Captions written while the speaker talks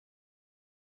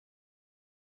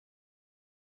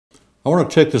I want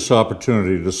to take this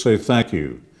opportunity to say thank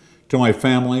you to my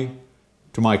family,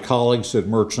 to my colleagues at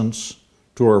Merchants,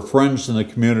 to our friends in the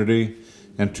community,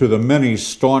 and to the many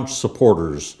staunch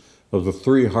supporters of the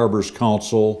Three Harbors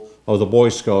Council of the Boy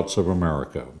Scouts of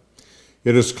America.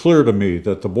 It is clear to me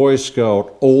that the Boy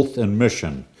Scout oath and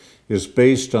mission is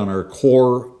based on our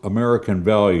core American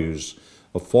values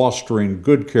of fostering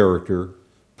good character,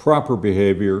 proper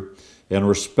behavior, and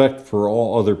respect for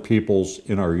all other peoples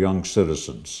in our young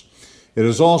citizens. It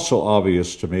is also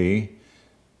obvious to me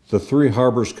the Three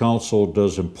Harbors Council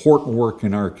does important work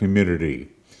in our community.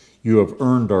 You have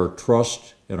earned our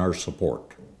trust and our support.